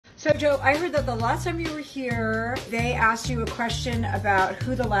So, Joe, I heard that the last time you were here, they asked you a question about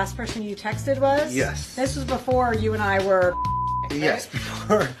who the last person you texted was. Yes. This was before you and I were. Yes,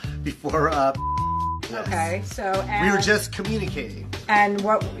 before. Yes. Okay, so We were just communicating. And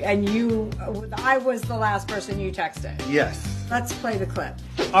I was the last person you texted. Yes. Let's play the clip.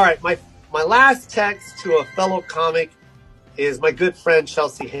 All right, my last text to a fellow comic is my good friend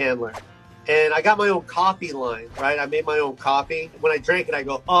Chelsea Handler. And I got my own coffee line, right? I made my own coffee. When I drank it, I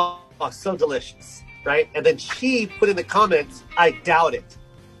go, oh, so delicious, right? And then she put in the comments, I doubt it,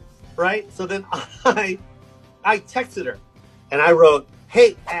 right? So then I texted her and I wrote,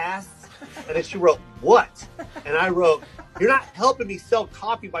 hey, ass. And then she wrote, what? And I wrote, you're not helping me sell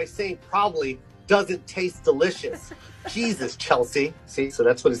coffee by saying probably doesn't taste delicious. Jesus, Chelsea. See, so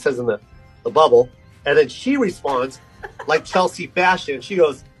that's what it says in the bubble. And then she responds, like Chelsea fashion. She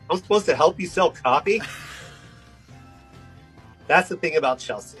goes, I'm supposed to help you sell coffee? That's the thing about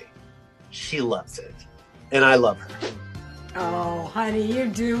Chelsea. She loves it. And I love her. Oh, honey, you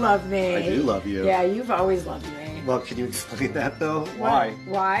do love me. I do love you. Yeah, you've always loved me. Well, can you explain that, though? Why?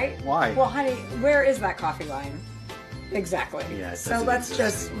 Why? Why? Well, honey, where is that coffee line? Exactly. Yeah, so let's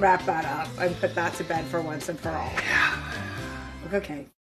just wrap that up and put that to bed for once and for all. Yeah. Okay.